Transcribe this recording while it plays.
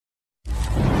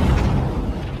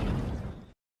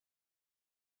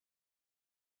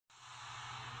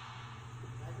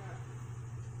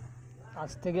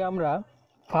आज থেকে আমরা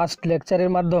ফার্স্ট লেকচারের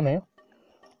মাধ্যমে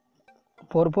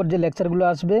পরপর যে লেকচারগুলো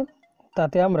আসবে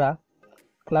তাতে আমরা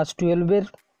ক্লাস 12 এর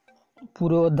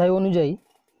পুরো অধ্যায় অনুযায়ী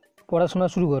পড়াশোনা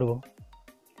শুরু করব।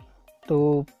 তো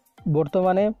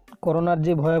বর্তমানে করোনার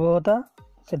যে ভয়াবহতা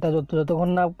সেটা যতক্ষণ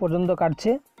না পর্যন্ত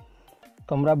কাটছে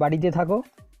তোমরা বাড়িতে থাকো,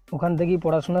 ওখান থেকেই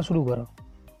পড়াশোনা শুরু করো।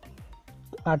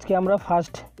 আজকে আমরা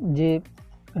ফার্স্ট যে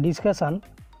ডিসকাশান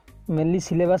মেনলি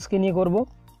সিলেবাসকে নিয়ে করব।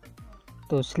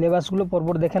 তো সিলেবাসগুলো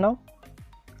পরপর দেখে নাও।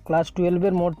 ক্লাস 12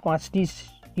 এর মোট 5টি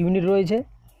ইউনিট রয়েছে।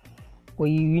 ওই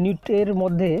ইউনিটের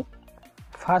মধ্যে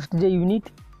ফার্স্ট যে ইউনিট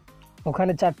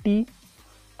ওখানে 4টি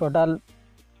টোটাল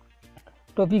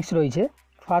টপিকস রয়েছে।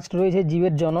 ফার্স্ট রয়েছে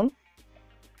জীবের জনন,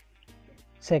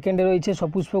 সেকেন্ডে রয়েছে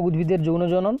সপুষ্পক উদ্ভিদের যৌন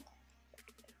জনন,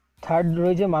 থার্ড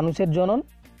রয়েছে মানুষের জনন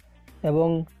এবং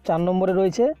 4 নম্বরে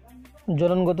রয়েছে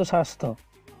জননগত স্বাস্থ্য।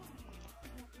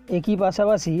 একই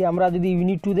পাশাপাশি আমরা যদি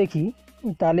ইউনিট 2 দেখি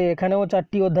তাহলে এখানেও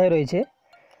 4টি অধ্যায় রয়েছে।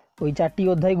 ওই 4টি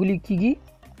অধ্যায়গুলি কী কী?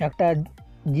 একটা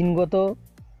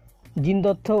জিন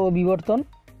তথ্য ও বিবর্তন,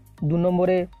 2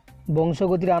 নম্বরে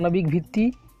বংশগতির আণবিক ভিত্তি,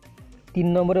 3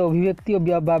 নম্বরে অভিব্যক্তি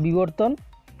বা বিবর্তন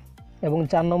এবং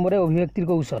 4 নম্বরে অভিব্যক্তির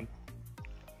কৌশল।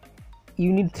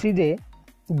 ইউনিট 3-তে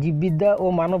জীববিদ্যা ও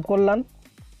মানব কল্যাণ,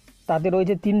 তাতে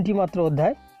রয়েছে 3টি মাত্র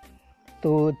অধ্যায়। তো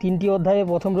 3টি অধ্যায়ে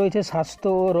প্রথম রয়েছে স্বাস্থ্য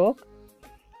ও রোগ,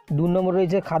 2 নম্বর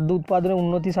রয়েছে খাদ্য উৎপাদনের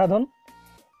উন্নতি সাধন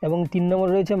এবং 3 নম্বর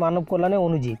রয়েছে মানব কল্যাণে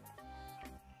অণুজীব।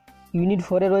 ইউনিট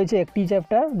 4-এ রয়েছে একটি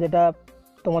চ্যাপ্টার যেটা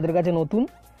তোমাদের কাছে নতুন,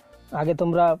 আগে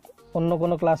তোমরা অন্য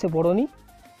কোনো ক্লাসে পড়োনি,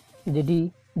 যেটি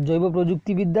জৈব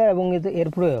প্রযুক্তিবিদ্যা এবং এর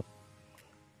প্রয়োগ।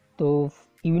 তো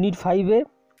ইউনিট 5-এ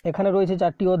এখানে রয়েছে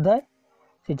 4টি অধ্যায়।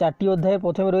 সেই 4টি অধ্যায়ে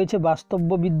প্রথমে রয়েছে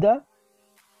বাস্তববিদ্যা,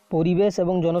 পরিবেশ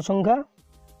এবং জনসংখ্যা,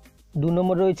 2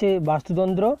 নম্বর রয়েছে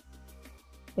বাস্তুতন্ত্র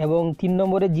এবং 3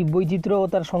 নম্বরে জীববৈচিত্র্য ও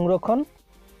তার সংরক্ষণ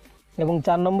এবং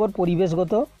 4 নম্বর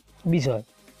পরিবেশগত বিষয়।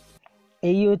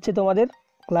 এই হচ্ছে তোমাদের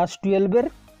ক্লাস 12-এর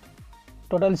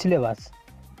টোটাল সিলেবাস।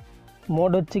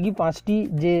 মোট হচ্ছে কি 5টি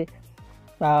যে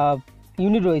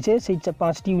ইউনিট রয়েছে, সেই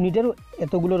 5টি ইউনিটের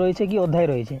এতগুলো রয়েছে কি অধ্যায়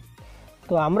রয়েছে।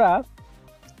 তো আমরা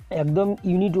একদম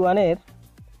ইউনিট 1-এর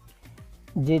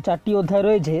যে 4টি অধ্যায়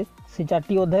রয়েছে সেই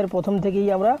 4টি অধ্যায়ের প্রথম থেকেই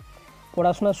আমরা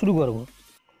পড়াশোনা শুরু করব।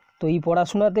 তো এই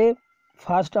পড়াশোনাতে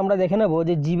ফার্স্ট আমরা দেখে নেব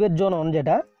যে জীবের জনন,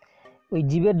 যেটা ওই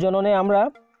জীবের জননে আমরা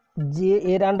যে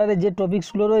এর আন্ডারে যে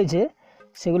টপিকসগুলো রয়েছে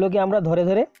সেগুলোকে আমরা ধরে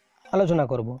ধরে আলোচনা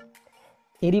করব।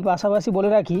 এরই পাশাপাশি বলে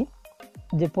রাখি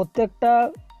যে প্রত্যেকটা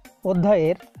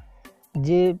অধ্যায়ের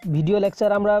যে ভিডিও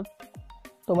লেকচার আমরা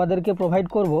তোমাদেরকে প্রোভাইড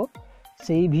করব,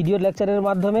 সেই ভিডিও লেকচারের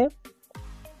মাধ্যমে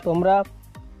তোমরা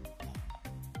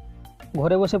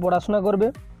ঘরে বসে পড়াশোনা করবে।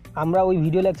 আমরা ওই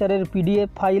ভিডিও লেকচারের পিডিএফ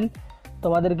ফাইল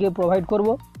তোমাদেরকে প্রোভাইড করব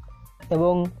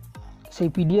এবং সেই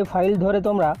পিডিএফ ফাইল ধরে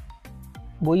তোমরা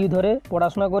বই ধরে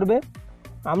পড়াশোনা করবে।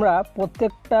 আমরা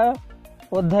প্রত্যেকটা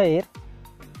অধ্যায়ের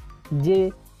যে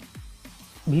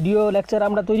ভিডিও লেকচার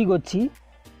আমরা তৈরি করছি,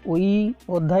 ওই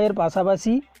অধ্যায়ের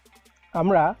পাশাপাশি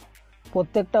আমরা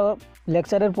প্রত্যেকটা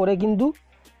লেকচারের পরে কিন্তু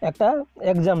একটা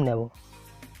এক্সাম নেব।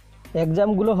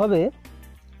 এক্সামগুলো হবে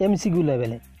এমসিকিউ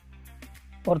লেভেলে,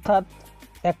 অর্থাৎ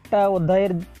একটা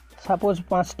অধ্যায়ের সাপোজ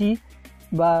 5টি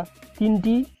বা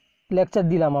 3টি লেকচার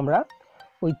দিলাম আমরা,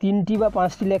 ওই 3টি বা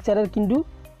 5টি লেকচারের কিন্তু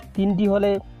 3টি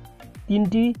হলে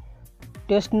 3টি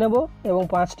টেস্ট নেব এবং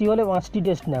 5টি হলে 5টি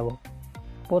টেস্ট নেব।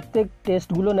 প্রত্যেক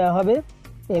টেস্টগুলো নেওয়া হবে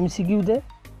এমসিকিউতে।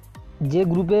 যে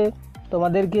গ্রুপে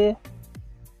তোমাদেরকে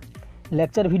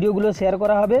লেকচার ভিডিওগুলো শেয়ার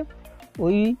করা হবে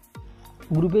ওই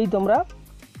গ্রুপেই তোমরা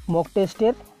মক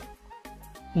টেস্টের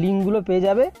লিঙ্কগুলো পেয়ে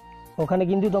যাবে। ওখানে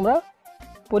কিন্তু তোমরা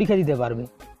পরীক্ষা দিতে পারবে।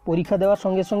 পরীক্ষা দেওয়ার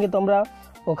সঙ্গে সঙ্গে তোমরা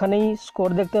ওখানেই স্কোর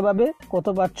দেখতে পাবে কত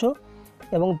পাচ্ছ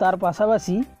এবং তার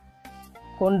পাশাপাশি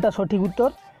কোনটা সঠিক উত্তর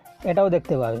এটাও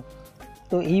দেখতে পাবে।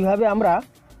 তো এইভাবে আমরা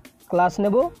ক্লাস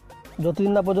নেব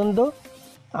যতদিন না পর্যন্ত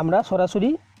আমরা সরাসরি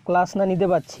ক্লাস না নিতে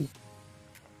পারছি।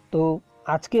 তো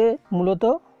আজকে মূলত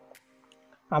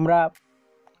আমরা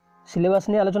সিলেবাস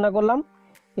নিয়ে আলোচনা করলাম।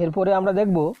 এরপরে আমরা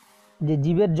দেখব যে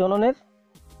জীবের জননের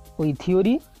ওই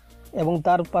থিওরি এবং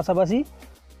তার পাশাপাশি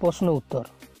প্রশ্ন উত্তর।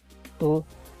 তো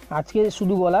আজকে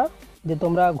শুধু বলা যে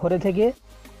তোমরা ঘরে থেকে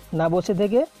না বসে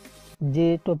থেকে যে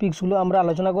টপিকসগুলো আমরা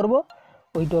আলোচনা করব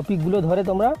ওই টপিকগুলো ধরে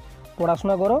তোমরা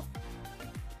পড়াশোনা করো।